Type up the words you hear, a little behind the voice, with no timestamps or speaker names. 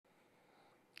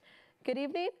Good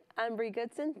evening, I'm Brie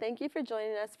Goodson. Thank you for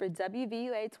joining us for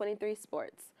WVUA 23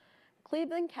 Sports.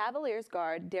 Cleveland Cavaliers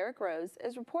guard Derrick Rose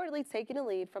is reportedly taking a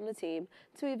leave from the team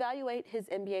to evaluate his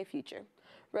NBA future.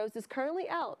 Rose is currently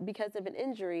out because of an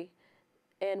injury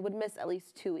and would miss at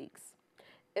least 2 weeks.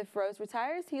 If Rose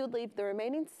retires, he would leave the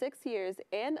remaining 6 years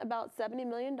and about $70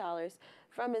 million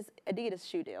from his Adidas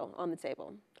shoe deal on the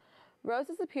table. Rose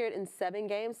has appeared in 7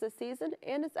 games this season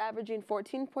and is averaging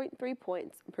 14.3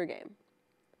 points per game.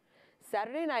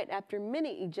 Saturday night, after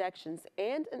many ejections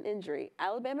and an injury,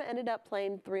 Alabama ended up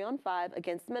playing 3-on-5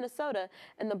 against Minnesota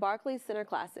in the Barclays Center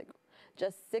Classic.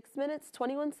 Just 6 minutes,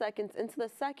 21 seconds into the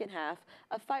second half,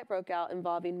 a fight broke out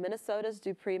involving Minnesota's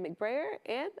Dupree McBrayer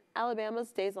and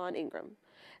Alabama's Dazon Ingram.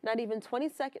 Not even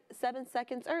 27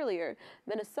 seconds earlier,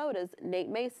 Minnesota's Nate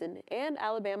Mason and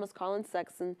Alabama's Colin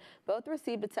Sexton both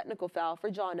received a technical foul for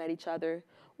jawing at each other,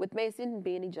 with Mason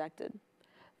being ejected.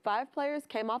 5 players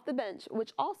came off the bench,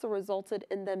 which also resulted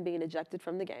in them being ejected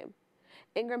from the game.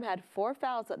 Ingram had 4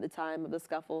 fouls at the time of the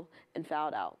scuffle and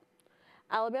fouled out.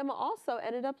 Alabama also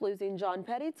ended up losing John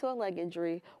Petty to a leg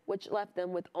injury, which left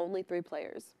them with only 3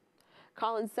 players.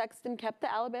 Colin Sexton kept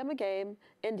the Alabama game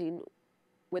ending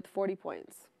with 40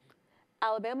 points.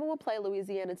 Alabama will play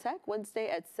Louisiana Tech Wednesday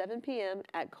at 7 p.m.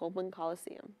 at Coleman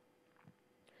Coliseum.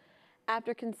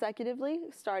 After consecutively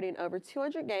starting over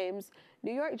 200 games,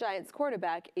 New York Giants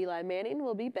quarterback Eli Manning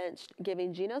will be benched,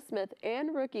 giving Geno Smith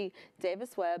and rookie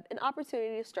Davis Webb an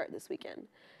opportunity to start this weekend.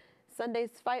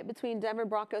 Sunday's fight between Denver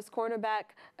Broncos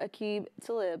cornerback Aqib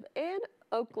Talib and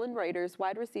Oakland Raiders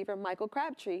wide receiver Michael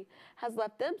Crabtree has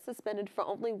left them suspended for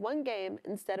only 1 game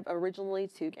instead of originally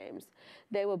 2 games.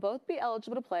 They will both be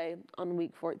eligible to play on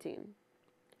Week 14.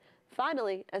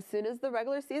 Finally, as soon as the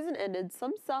regular season ended,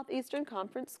 some Southeastern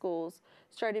Conference schools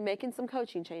started making some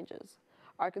coaching changes.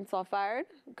 Arkansas fired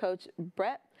coach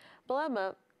Brett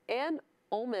Bielema, and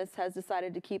Ole Miss has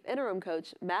decided to keep interim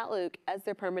coach Matt Luke as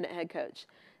their permanent head coach.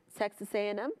 Texas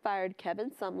A&M fired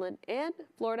Kevin Sumlin, and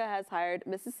Florida has hired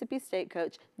Mississippi State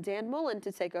coach Dan Mullen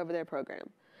to take over their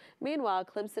program. Meanwhile,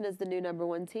 Clemson is the new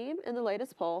 #1 team in the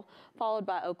latest poll, followed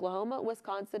by Oklahoma,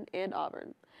 Wisconsin, and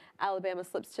Auburn. Alabama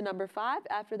slips to #5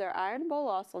 after their Iron Bowl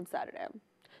loss on Saturday.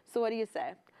 So what do you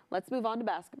say? Let's move on to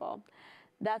basketball.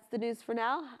 That's the news for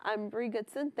now. I'm Brie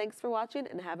Goodson. Thanks for watching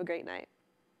and have a great night.